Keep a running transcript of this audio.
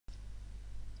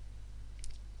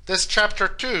This chapter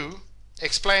 2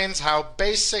 explains how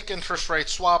basic interest rate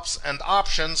swaps and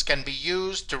options can be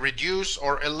used to reduce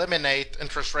or eliminate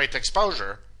interest rate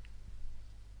exposure,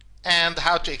 and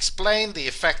how to explain the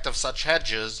effect of such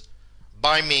hedges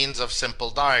by means of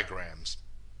simple diagrams.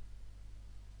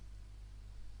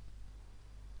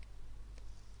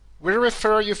 We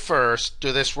refer you first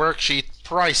to this worksheet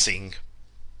pricing,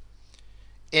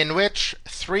 in which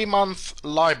 3-month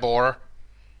LIBOR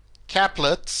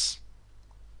caplets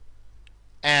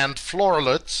and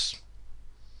floorlets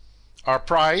are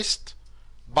priced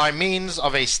by means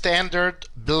of a standard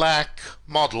black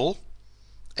model,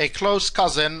 a close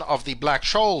cousin of the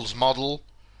Black-Scholes model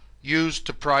used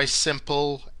to price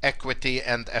simple equity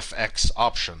and FX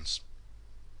options.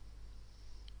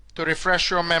 To refresh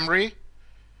your memory,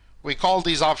 we call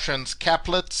these options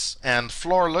caplets and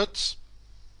floorlets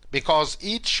because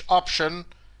each option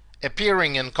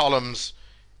appearing in columns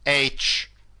H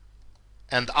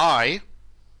and I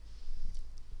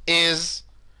is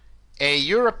a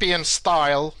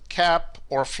European-style cap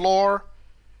or floor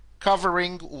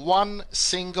covering one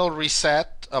single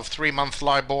reset of 3-month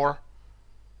LIBOR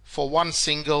for one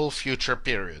single future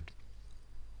period.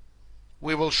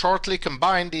 We will shortly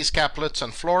combine these caplets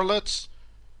and floorlets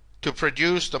to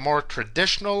produce the more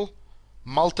traditional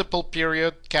multiple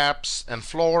period caps and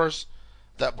floors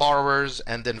that borrowers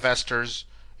and investors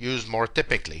use more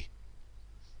typically.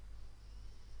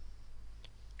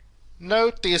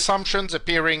 Note the assumptions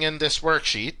appearing in this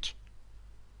worksheet,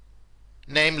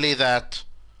 namely that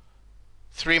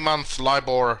 3-month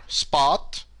LIBOR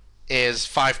spot is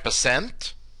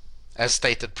 5%, as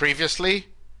stated previously.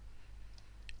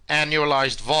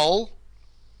 Annualized vol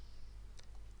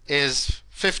is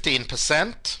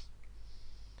 15%,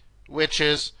 which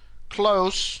is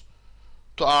close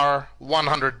to our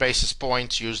 100 basis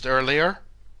points used earlier.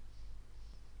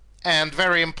 And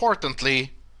very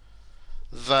importantly,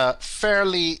 the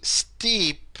fairly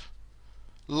steep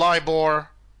LIBOR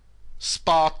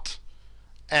spot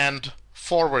and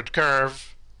forward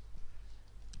curve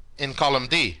in column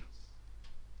D.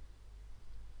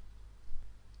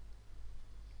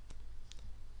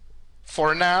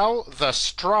 For now, the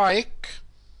strike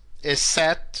is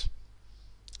set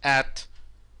at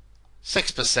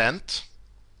 6%,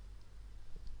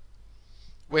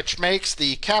 which makes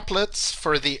the caplets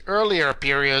for the earlier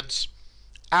periods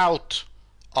out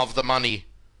of the money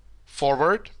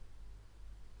forward,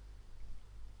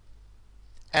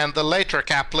 and the later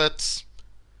caplets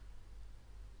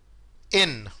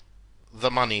in the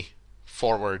money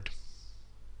forward.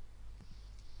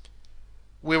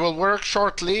 We will work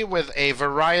shortly with a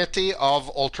variety of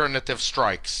alternative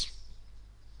strikes.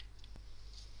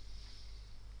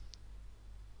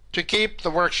 To keep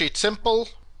the worksheet simple,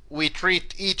 we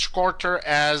treat each quarter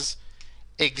as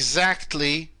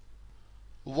exactly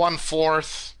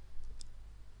 1/4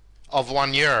 of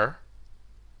 1 year,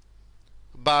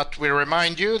 but we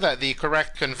remind you that the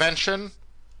correct convention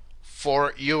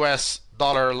for US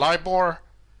dollar LIBOR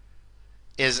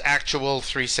is actual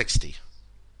 360.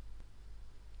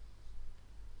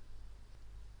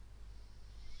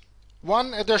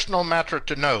 One additional matter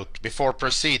to note before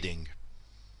proceeding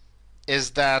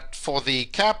is that for the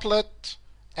caplet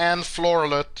and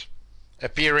floorlet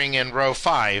appearing in row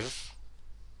 5,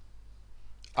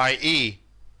 i.e.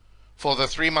 for the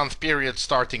 3-month period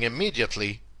starting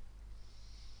immediately,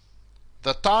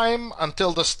 the time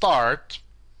until the start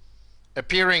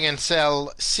appearing in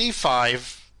cell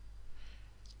C5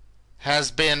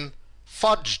 has been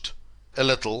fudged a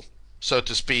little, so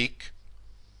to speak,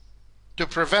 to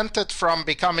prevent it from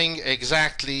becoming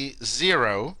exactly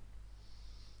 0.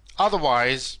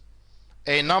 Otherwise,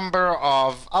 a number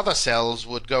of other cells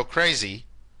would go crazy,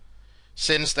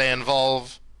 since they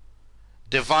involve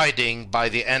dividing by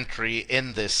the entry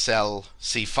in this cell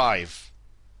C5.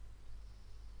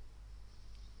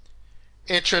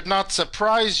 It should not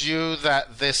surprise you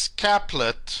that this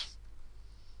caplet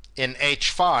in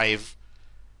H5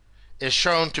 is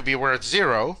shown to be worth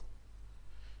 0,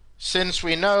 since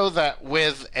we know that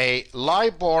with a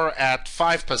LIBOR at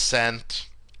 5%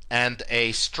 and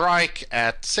a strike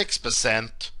at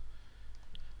 6%,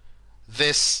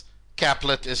 this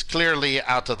caplet is clearly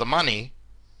out of the money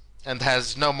and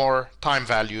has no more time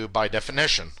value by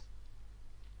definition.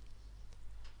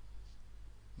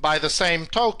 By the same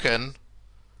token,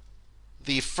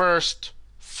 the first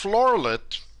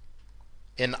floorlet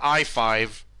in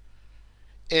I5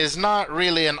 is not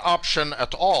really an option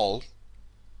at all,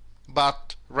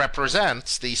 but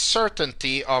represents the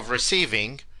certainty of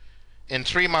receiving in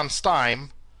 3 months'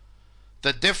 time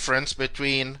the difference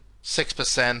between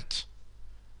 6%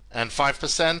 and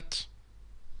 5%.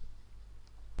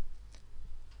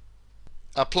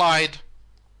 applied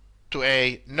to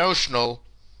a notional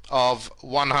of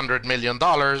 $100 million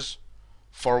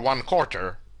for 1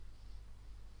 quarter,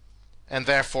 and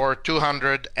therefore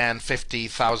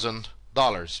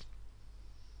 $250,000.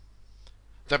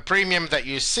 The premium that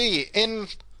you see in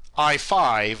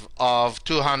I5 of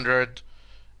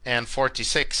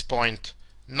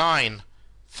 246.9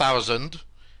 thousand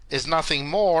is nothing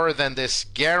more than this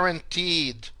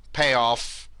guaranteed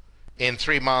payoff in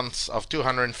 3 months of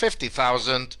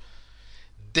 250,000,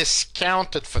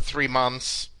 discounted for 3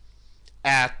 months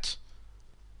at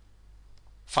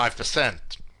 5%.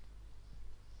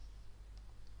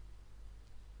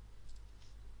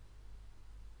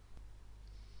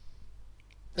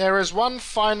 There is one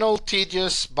final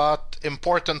tedious but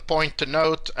important point to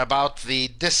note about the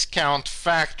discount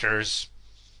factors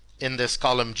in this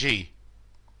column G.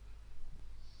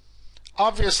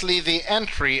 Obviously, the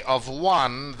entry of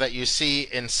 1 that you see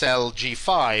in cell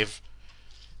G5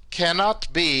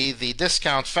 cannot be the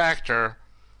discount factor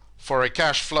for a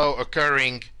cash flow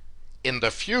occurring in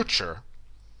the future.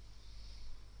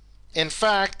 In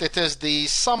fact, it is the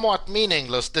somewhat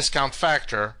meaningless discount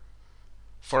factor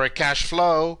for a cash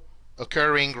flow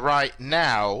occurring right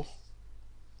now,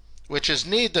 which is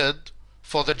needed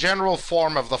for the general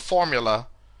form of the formula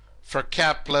for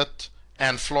caplet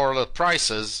and floorlet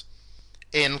prices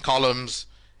in columns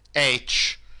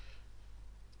H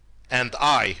and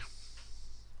I.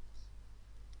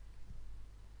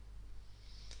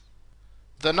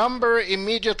 The number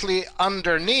immediately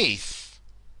underneath,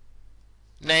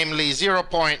 namely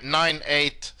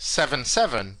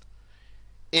 0.9877,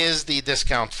 is the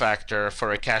discount factor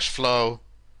for a cash flow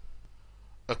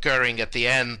occurring at the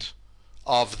end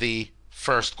of the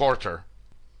first quarter.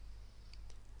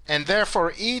 And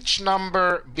therefore each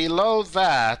number below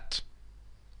that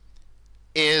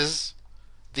is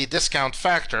the discount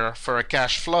factor for a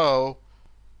cash flow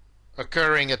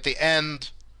occurring at the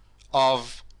end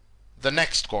of the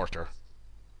next quarter.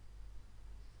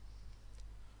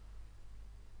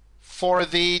 For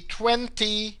the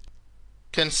 20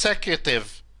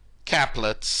 consecutive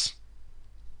caplets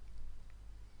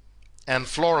and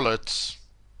floorlets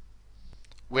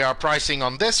we are pricing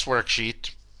on this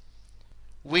worksheet,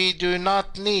 we do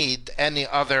not need any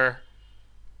other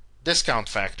discount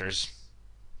factors.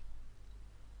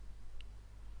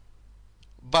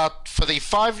 But for the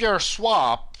 5-year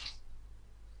swap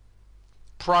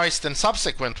priced in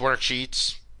subsequent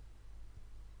worksheets,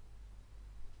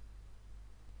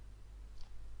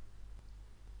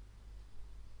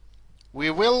 we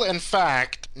will in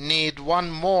fact need one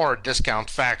more discount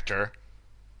factor,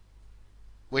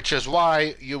 which is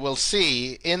why you will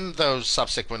see in those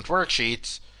subsequent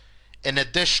worksheets an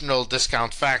additional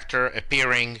discount factor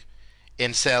appearing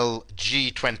in cell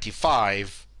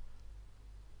G25,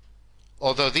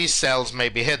 although these cells may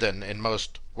be hidden in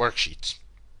most worksheets.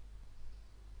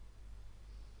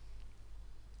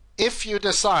 If you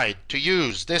decide to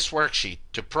use this worksheet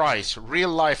to price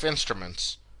real-life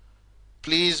instruments,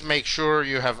 please make sure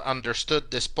you have understood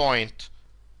this point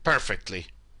perfectly.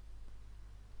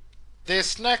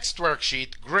 This next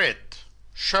worksheet, grid,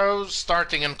 shows,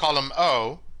 starting in column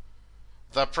O,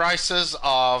 the prices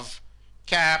of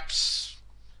caps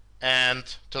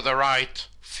and, to the right,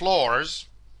 floors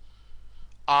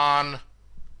on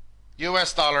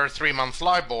US dollar 3-month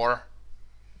LIBOR,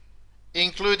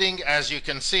 including, as you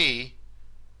can see,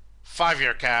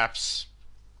 5-year caps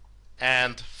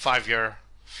and 5-year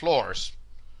floors.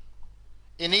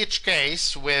 In each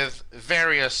case with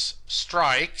various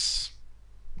strikes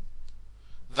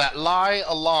that lie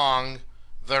along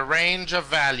the range of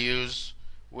values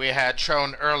we had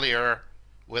shown earlier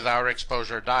with our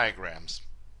exposure diagrams.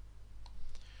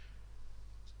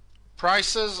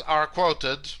 Prices are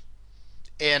quoted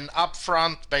in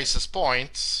upfront basis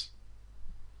points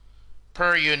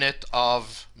per unit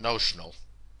of notional.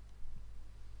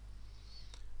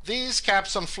 These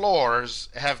caps and floors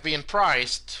have been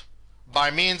priced by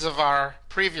means of our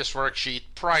previous worksheet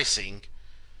pricing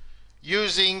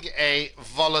using a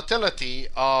volatility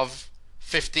of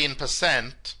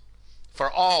 15%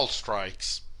 for all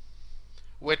strikes,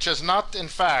 which is not in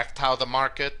fact how the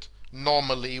market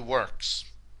normally works.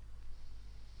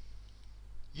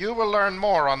 You will learn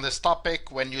more on this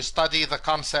topic when you study the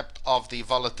concept of the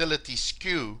volatility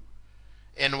skew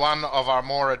in one of our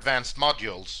more advanced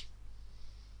modules.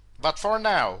 But for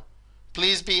now,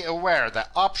 please be aware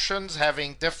that options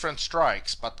having different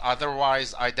strikes but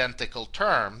otherwise identical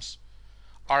terms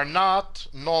are not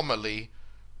normally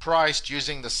priced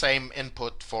using the same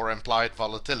input for implied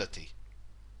volatility.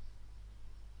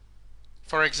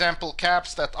 For example,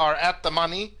 caps that are at the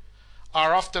money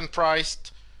are often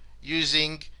priced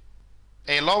using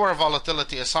a lower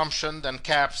volatility assumption than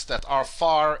caps that are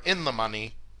far in the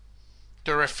money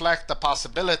to reflect the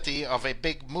possibility of a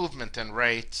big movement in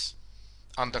rates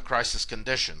under crisis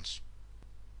conditions.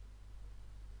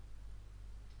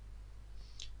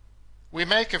 We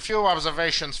make a few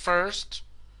observations first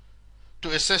to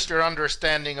assist your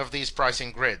understanding of these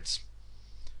pricing grids.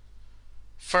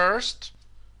 First,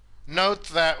 note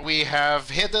that we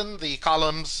have hidden the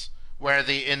columns where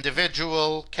the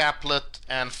individual caplet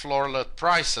and floorlet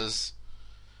prices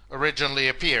originally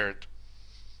appeared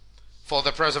for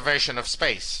the preservation of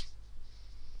space.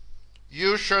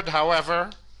 You should,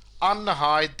 however,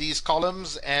 unhide these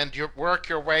columns and work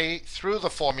your way through the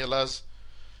formulas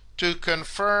to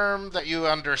confirm that you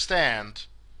understand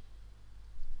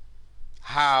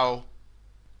how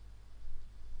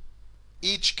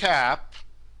each cap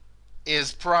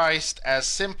is priced as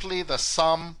simply the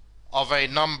sum of a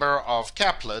number of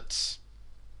caplets,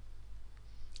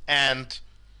 and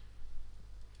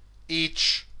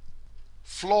each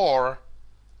floor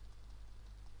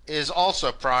is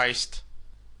also priced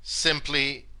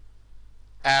simply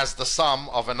as the sum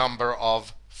of a number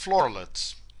of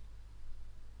floorlets.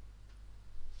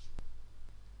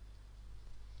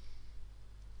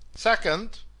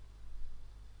 Second,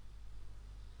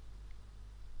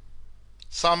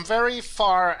 some very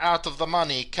far out of the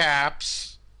money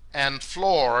caps and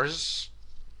floors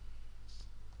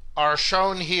are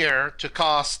shown here to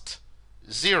cost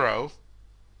 0,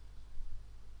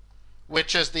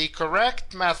 which is the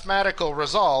correct mathematical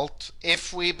result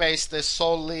if we base this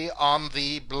solely on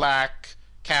the black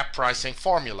cap pricing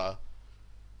formula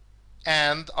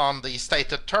and on the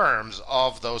stated terms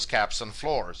of those caps and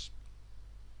floors.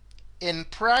 In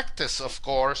practice, of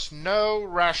course, no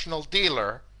rational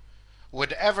dealer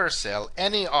would ever sell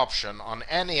any option on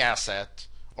any asset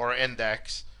or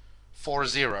index for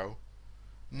 0,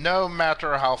 no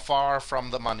matter how far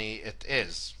from the money it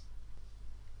is.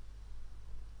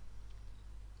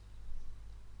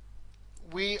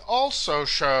 We also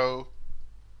show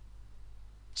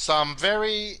some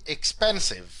very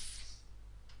expensive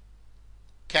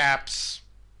caps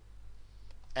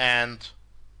and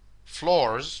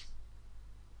floors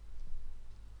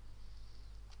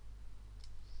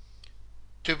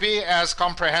to be as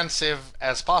comprehensive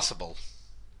as possible.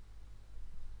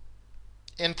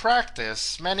 In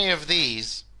practice, many of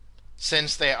these,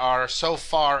 since they are so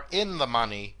far in the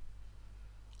money,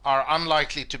 are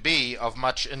unlikely to be of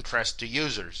much interest to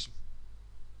users.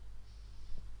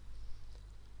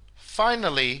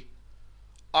 Finally,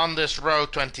 on this row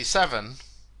 27,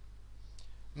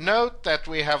 note that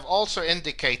we have also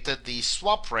indicated the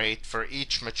swap rate for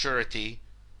each maturity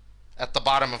at the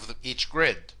bottom of each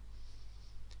grid,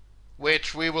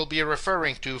 which we will be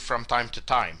referring to from time to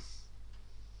time.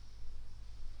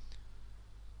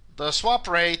 The swap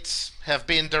rates have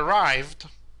been derived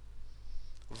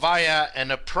via an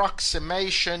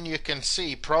approximation you can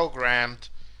see programmed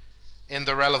in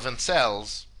the relevant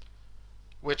cells,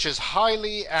 which is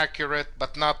highly accurate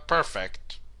but not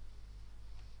perfect,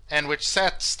 and which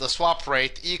sets the swap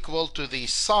rate equal to the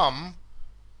sum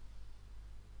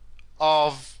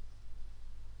of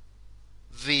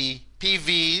the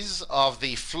PVs of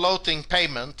the floating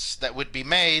payments that would be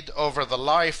made over the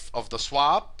life of the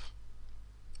swap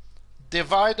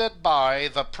divided by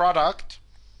the product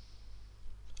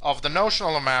of the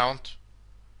notional amount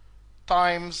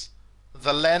times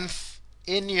the length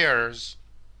in years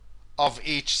of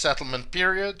each settlement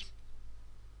period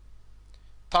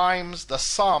times the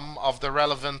sum of the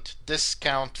relevant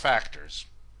discount factors.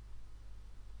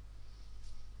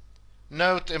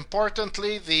 Note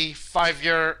importantly the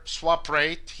 5-year swap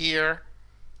rate here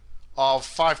of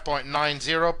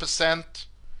 5.90%,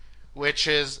 which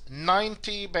is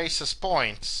 90 basis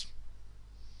points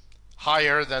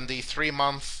higher than the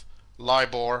 3-month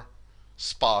LIBOR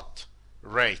spot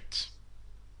rate.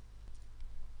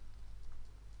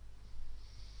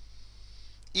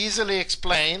 Easily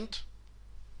explained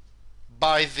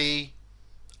by the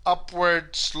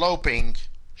upward sloping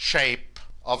shape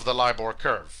of the LIBOR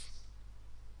curve.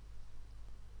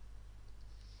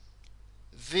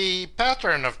 The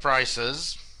pattern of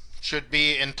prices should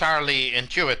be entirely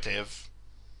intuitive,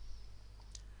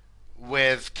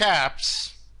 with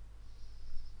caps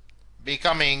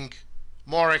becoming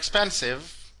more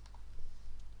expensive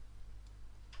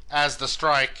as the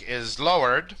strike is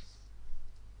lowered,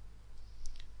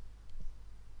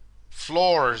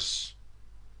 floors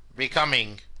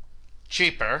becoming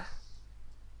cheaper,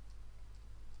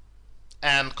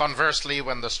 and conversely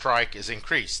when the strike is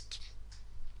increased.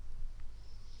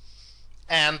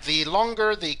 And the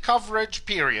longer the coverage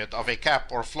period of a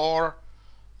cap or floor,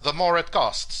 the more it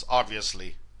costs,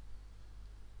 obviously.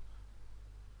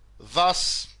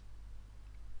 Thus,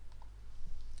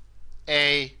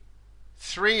 a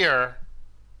 3-year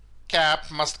cap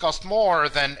must cost more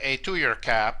than a 2-year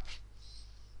cap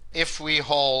if we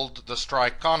hold the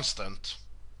strike constant,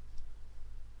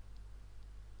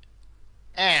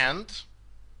 and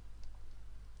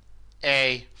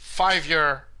a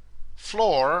 5-year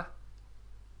floor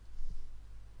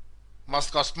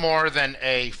must cost more than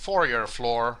a 4-year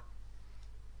floor,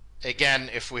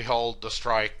 again if we hold the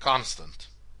strike constant.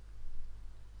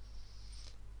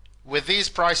 With these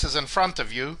prices in front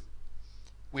of you,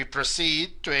 we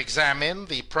proceed to examine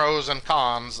the pros and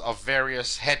cons of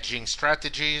various hedging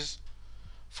strategies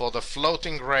for the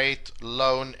floating rate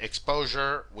loan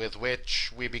exposure with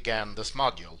which we began this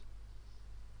module.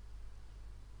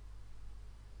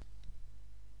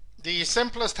 The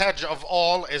simplest hedge of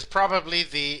all is probably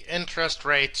the interest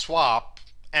rate swap,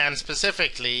 and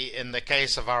specifically in the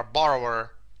case of our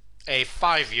borrower, a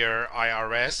 5-year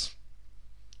IRS,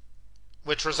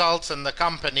 which results in the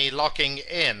company locking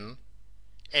in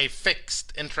a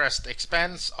fixed interest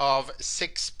expense of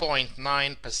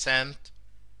 6.9%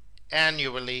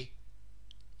 annually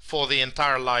for the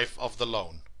entire life of the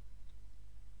loan.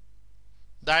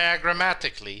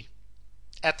 Diagrammatically,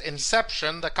 at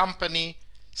inception, the company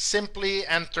simply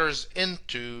enters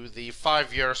into the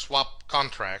 5-year swap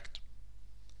contract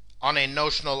on a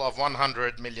notional of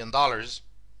 $100 million,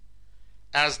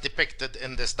 as depicted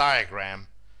in this diagram,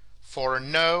 for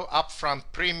no upfront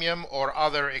premium or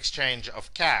other exchange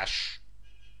of cash,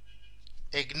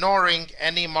 ignoring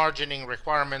any margining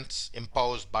requirements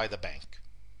imposed by the bank.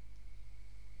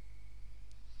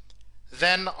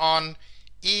 Then on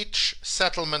each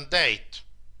settlement date,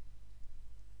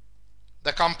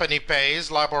 the company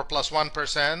pays LIBOR plus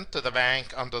 1% to the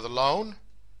bank under the loan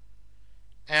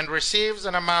and receives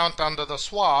an amount under the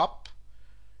swap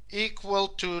equal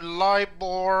to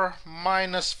LIBOR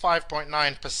minus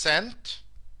 5.9%,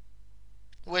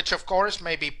 which of course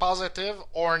may be positive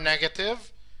or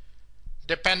negative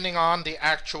depending on the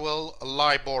actual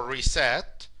LIBOR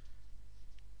reset,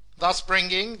 thus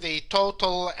bringing the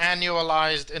total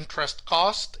annualized interest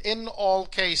cost in all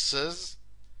cases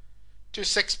to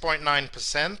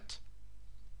 6.9%,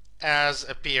 as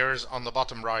appears on the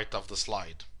bottom right of the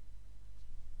slide.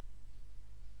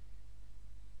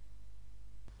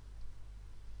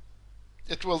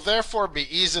 It will therefore be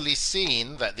easily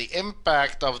seen that the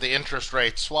impact of the interest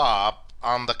rate swap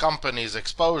on the company's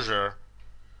exposure,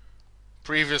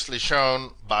 previously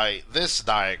shown by this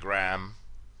diagram,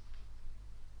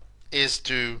 is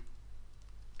to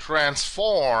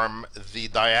transform the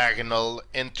diagonal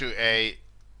into a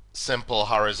simple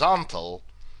horizontal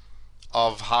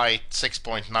of height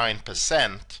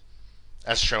 6.9%,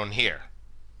 as shown here.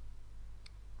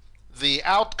 The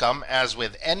outcome, as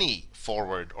with any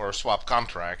forward or swap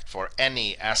contract for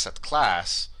any asset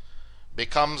class,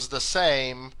 becomes the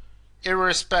same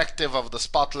irrespective of the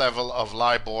spot level of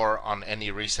LIBOR on any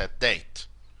reset date.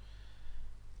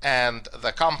 And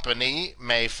the company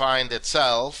may find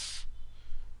itself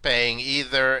paying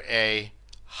either a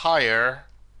higher,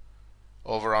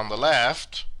 over on the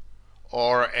left,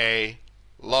 or a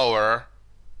lower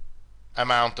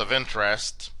amount of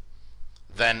interest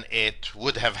than it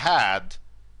would have had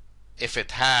if it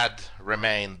had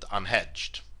remained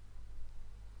unhedged.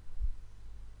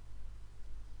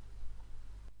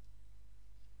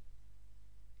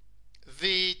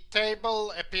 The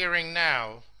table appearing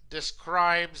now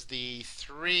describes the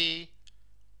 3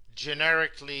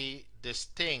 generically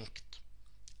distinct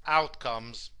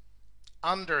outcomes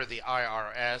under the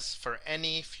IRS for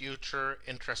any future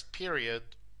interest period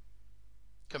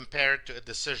compared to a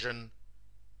decision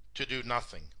to do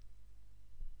nothing.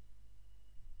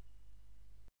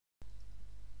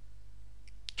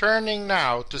 Turning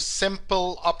now to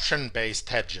simple option-based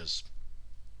hedges.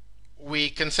 We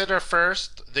consider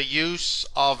first the use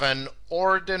of an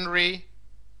ordinary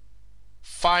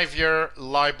 5-year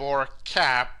LIBOR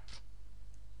cap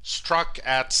struck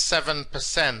at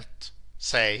 7%,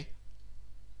 say,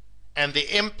 and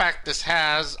the impact this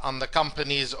has on the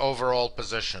company's overall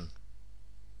position.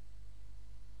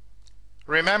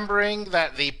 Remembering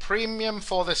that the premium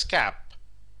for this cap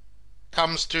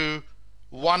comes to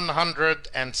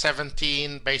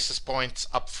 117 basis points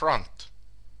up front.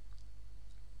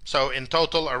 So in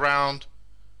total around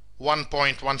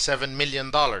 $1.17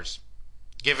 million,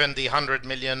 given the $100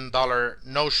 million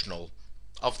notional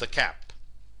of the cap.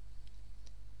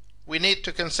 We need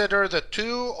to consider the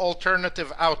 2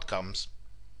 alternative outcomes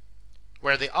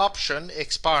where the option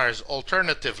expires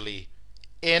alternatively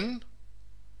in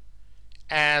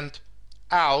and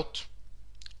out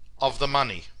of the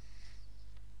money.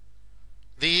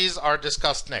 These are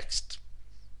discussed next.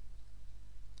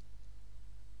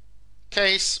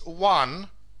 Case 1,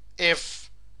 if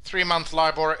 3-month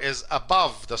LIBOR is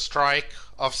above the strike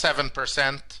of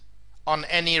 7% on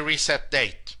any reset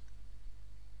date.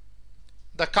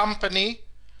 The company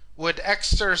would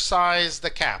exercise the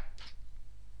cap,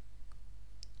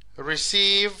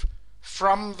 receive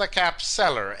from the cap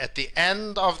seller at the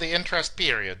end of the interest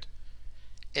period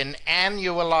an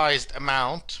annualized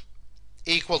amount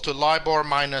equal to LIBOR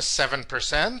minus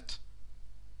 7%,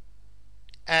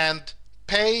 and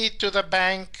pay to the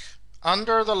bank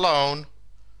under the loan,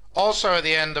 also at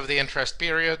the end of the interest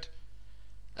period,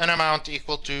 an amount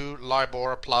equal to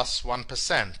LIBOR plus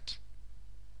 1%.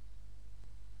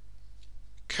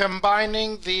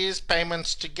 Combining these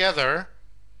payments together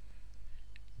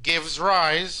gives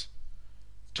rise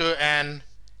to an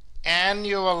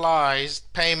annualized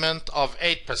payment of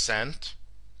 8%,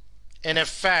 in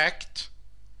effect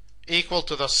equal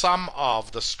to the sum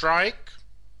of the strike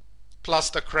plus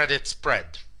the credit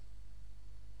spread.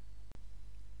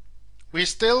 We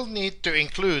still need to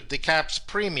include the cap's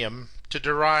premium to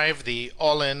derive the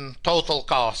all-in total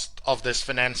cost of this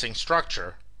financing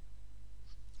structure,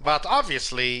 but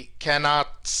obviously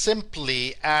cannot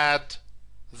simply add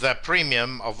the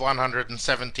premium of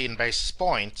 117 basis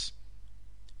points,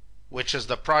 which is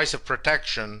the price of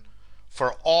protection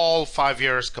for all 5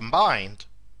 years combined,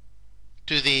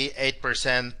 to the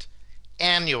 8%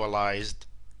 annualized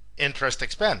interest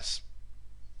expense.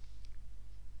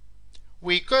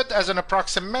 We could, as an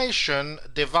approximation,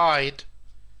 divide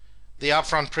the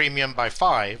upfront premium by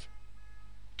 5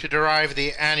 to derive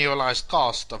the annualized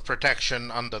cost of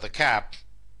protection under the cap,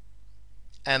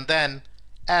 and then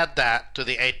add that to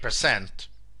the 8%.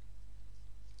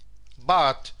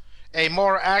 But a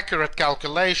more accurate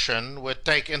calculation would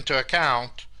take into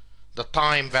account the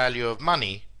time value of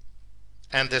money,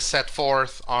 and is set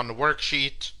forth on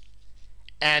worksheet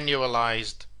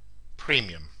annualized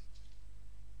premium.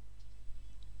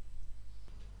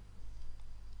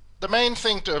 The main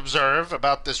thing to observe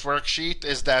about this worksheet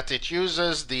is that it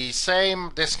uses the same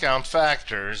discount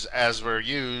factors as were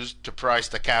used to price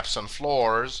the caps and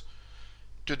floors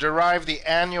to derive the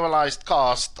annualized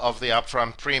cost of the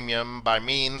upfront premium by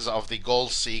means of the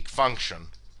goal-seek function.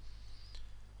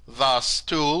 Thus,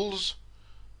 tools,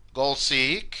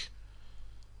 goal-seek,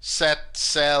 set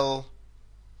cell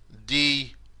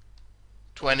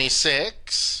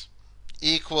D26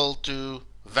 equal to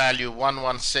value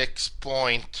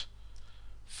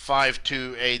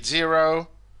 116.5280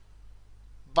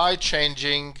 by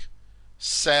changing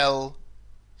cell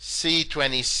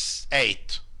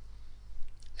C28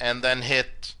 and then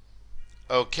hit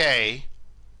OK,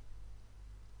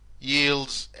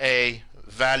 yields a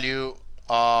value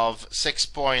of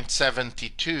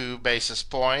 6.72 basis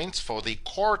points for the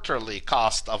quarterly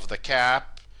cost of the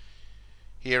cap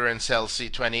here in cell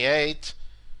C28,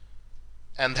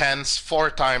 and hence 4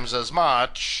 times as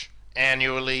much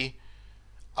annually,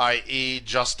 i.e.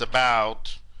 just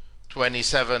about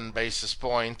 27 basis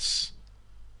points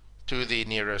to the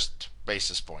nearest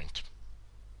basis point.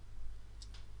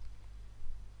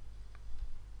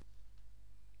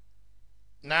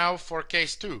 Now for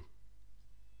case 2.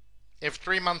 If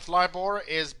 3-month LIBOR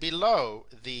is below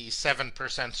the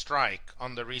 7% strike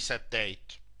on the reset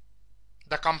date,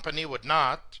 the company would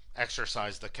not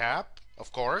exercise the cap,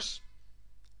 of course,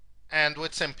 and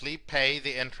would simply pay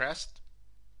the interest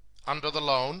under the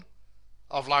loan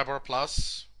of LIBOR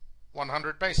plus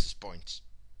 100 basis points.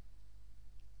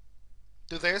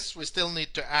 To this, we still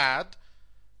need to add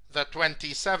the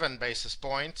 27 basis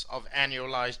points of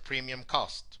annualized premium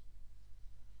cost.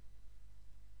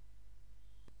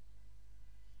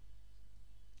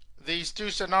 These two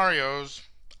scenarios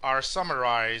are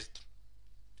summarized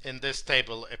in this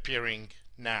table appearing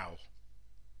now.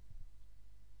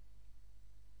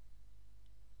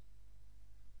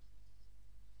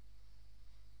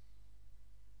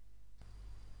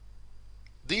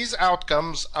 These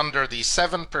outcomes under the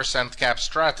 7% cap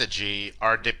strategy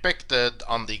are depicted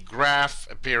on the graph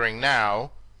appearing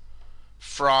now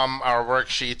from our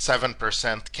worksheet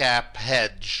 7% cap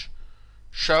hedge,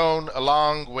 shown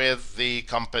along with the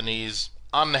company's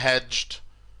unhedged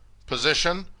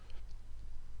position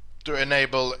to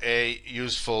enable a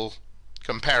useful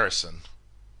comparison.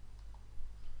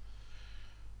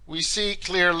 We see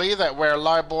clearly that where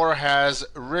LIBOR has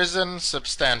risen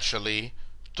substantially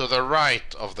to the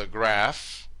right of the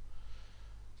graph,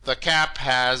 the cap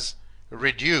has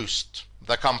reduced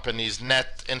the company's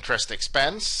net interest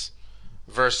expense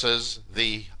versus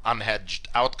the unhedged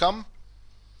outcome.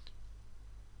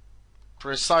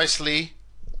 Precisely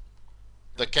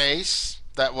the case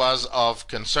that was of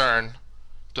concern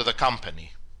to the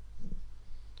company.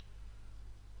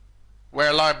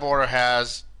 where LIBOR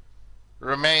has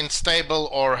remained stable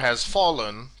or has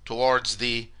fallen towards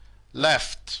the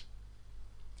left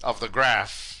of the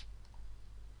graph,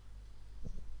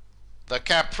 the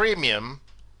cap premium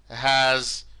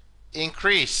has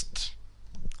increased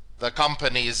the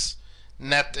company's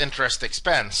net interest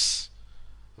expense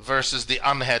versus the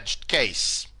unhedged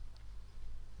case.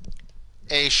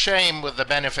 A shame with the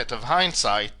benefit of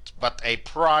hindsight, but a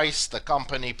price the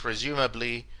company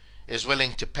presumably is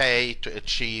willing to pay to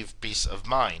achieve peace of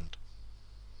mind.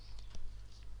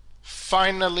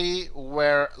 Finally,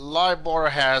 where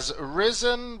LIBOR has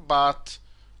risen but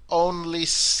only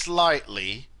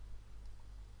slightly,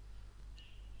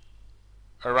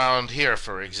 around here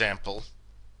for example,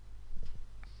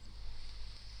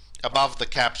 above the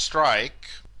cap strike,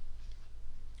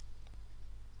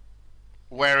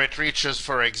 where it reaches,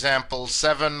 for example,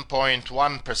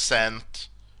 7.1%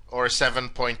 or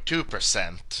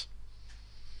 7.2%.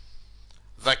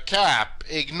 The cap,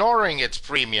 ignoring its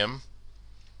premium,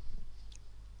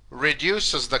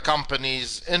 reduces the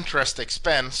company's interest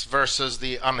expense versus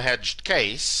the unhedged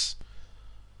case,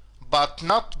 but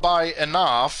not by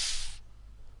enough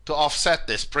to offset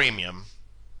this premium.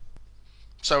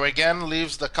 So again,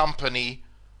 leaves the company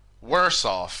worse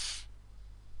off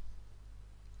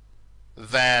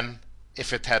than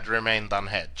if it had remained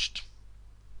unhedged.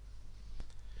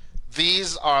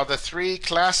 These are the three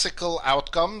classical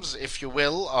outcomes, if you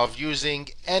will, of using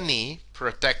any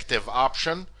protective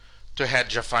option to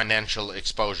hedge a financial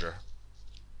exposure.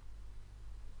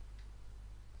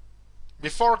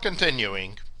 Before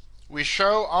continuing, we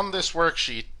show on this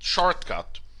worksheet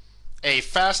shortcut a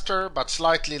faster but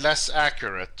slightly less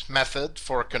accurate method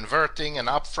for converting an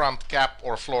upfront cap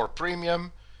or floor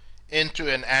premium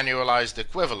into an annualized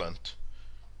equivalent,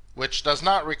 which does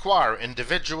not require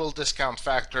individual discount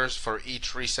factors for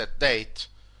each reset date,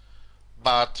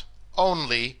 but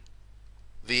only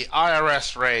the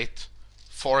IRS rate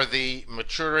for the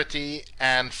maturity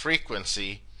and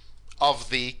frequency of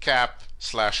the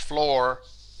cap/floor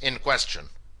in question.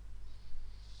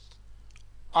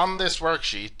 On this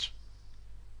worksheet,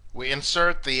 we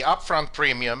insert the upfront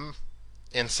premium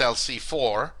in cell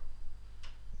C4,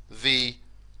 the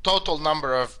total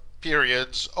number of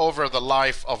periods over the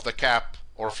life of the cap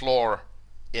or floor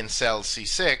in cell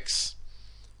C6,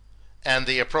 and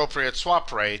the appropriate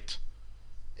swap rate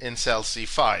in cell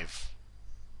C5.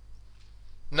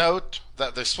 Note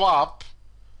that the swap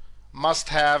must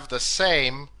have the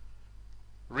same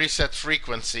reset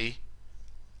frequency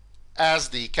as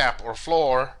the cap or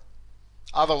floor,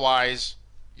 otherwise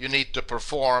you need to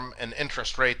perform an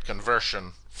interest rate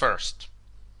conversion first.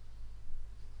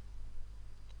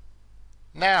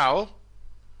 Now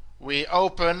we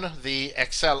open the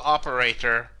Excel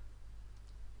operator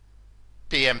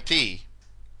PMT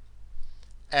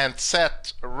and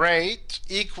set rate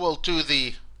equal to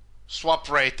the swap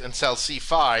rate in cell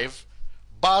C5,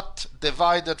 but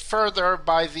divided further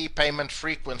by the payment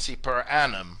frequency per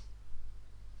annum.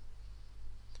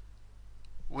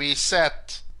 We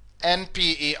set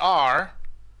NPER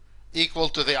equal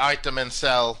to the item in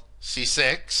cell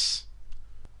C6,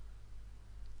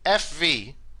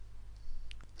 FV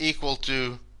equal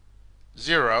to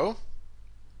 0,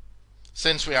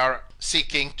 since we are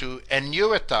seeking to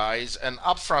annuitize an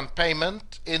upfront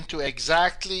payment into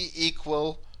exactly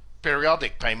equal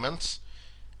periodic payments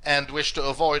and wish to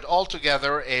avoid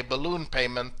altogether a balloon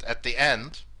payment at the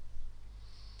end.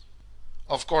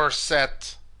 Of course,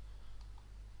 set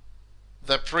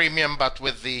the premium but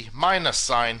with the minus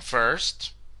sign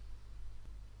first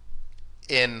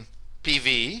in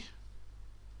PV,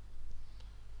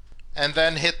 and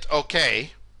then hit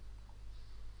OK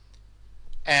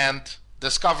and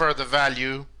discover the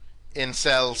value in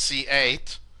cell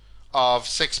C8 of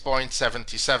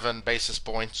 6.77 basis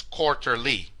points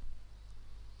quarterly.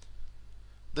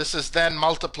 This is then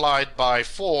multiplied by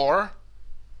 4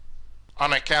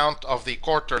 on account of the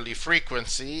quarterly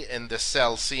frequency in the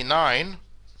cell C9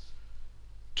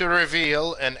 to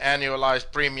reveal an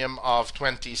annualized premium of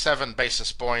 27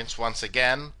 basis points, once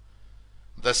again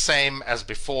the same as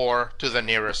before to the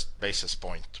nearest basis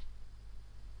point.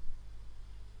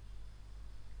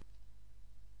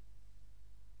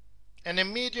 An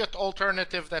immediate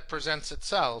alternative that presents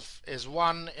itself is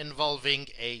one involving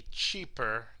a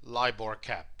cheaper LIBOR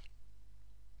cap.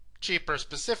 Cheaper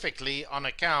specifically on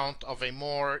account of a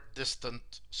more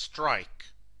distant strike.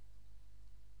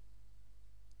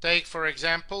 Take, for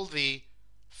example, the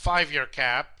 5-year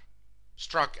cap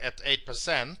struck at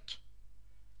 8%,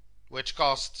 which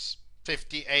costs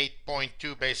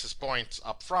 58.2 basis points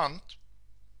up front,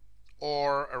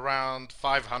 or around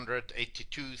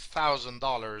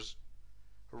 $582,000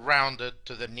 rounded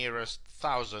to the nearest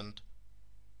thousand,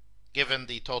 given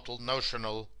the total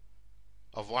notional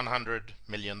of $100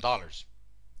 million.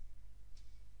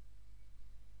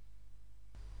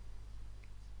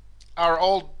 Our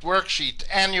old worksheet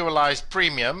annualized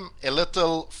premium, a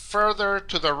little further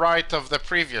to the right of the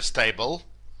previous table,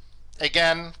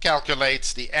 again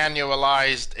calculates the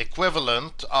annualized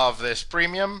equivalent of this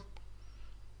premium,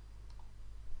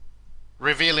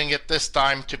 revealing it this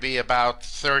time to be about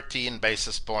 13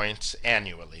 basis points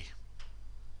annually.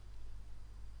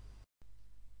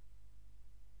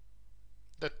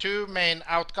 The two main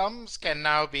outcomes can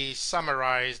now be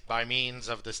summarized by means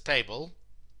of this table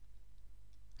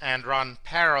and run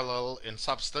parallel in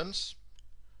substance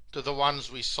to the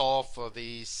ones we saw for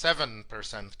the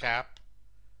 7% cap,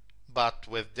 but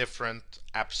with different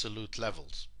absolute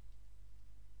levels.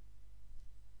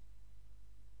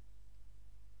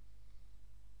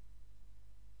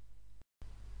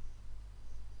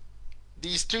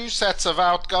 These two sets of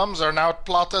outcomes are now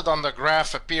plotted on the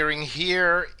graph appearing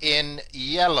here in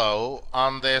yellow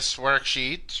on this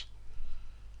worksheet,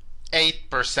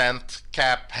 8%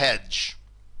 cap hedge,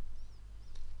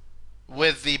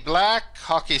 with the black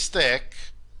hockey stick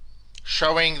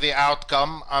showing the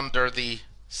outcome under the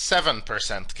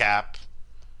 7% cap,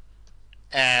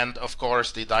 and of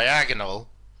course the diagonal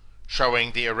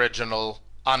showing the original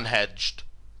unhedged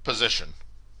position.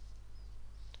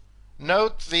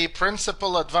 Note the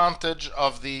principal advantage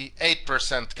of the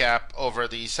 8% cap over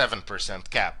the 7%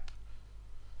 cap.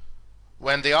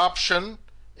 When the option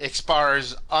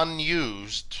expires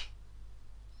unused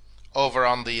over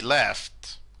on the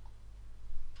left,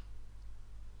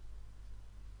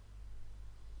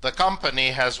 the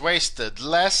company has wasted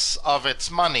less of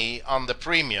its money on the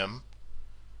premium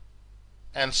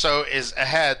and so is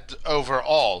ahead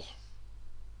overall.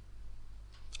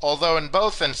 Although in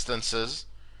both instances,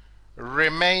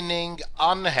 remaining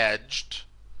unhedged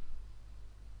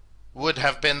would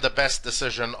have been the best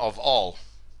decision of all.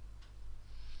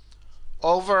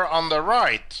 Over on the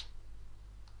right,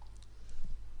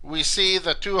 we see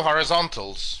the two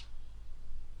horizontals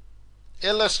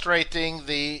illustrating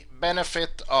the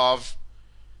benefit of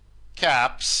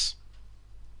caps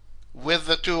with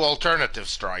the two alternative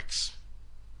strikes,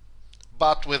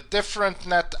 but with different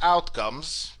net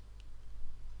outcomes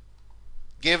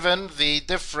given the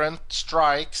different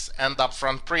strikes and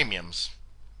upfront premiums.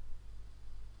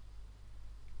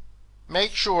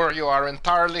 Make sure you are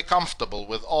entirely comfortable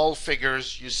with all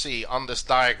figures you see on this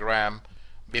diagram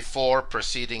before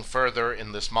proceeding further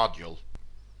in this module.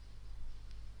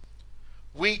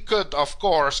 We could, of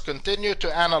course, continue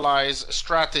to analyze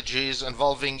strategies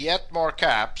involving yet more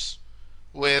caps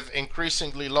with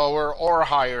increasingly lower or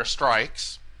higher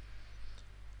strikes,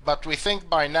 but we think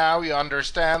by now you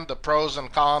understand the pros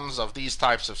and cons of these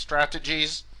types of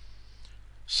strategies,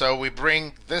 so we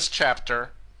bring this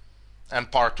chapter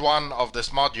and part 1 of this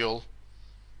module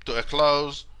to a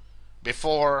close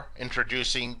before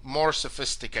introducing more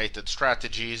sophisticated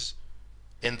strategies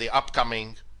in the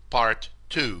upcoming part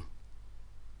 2.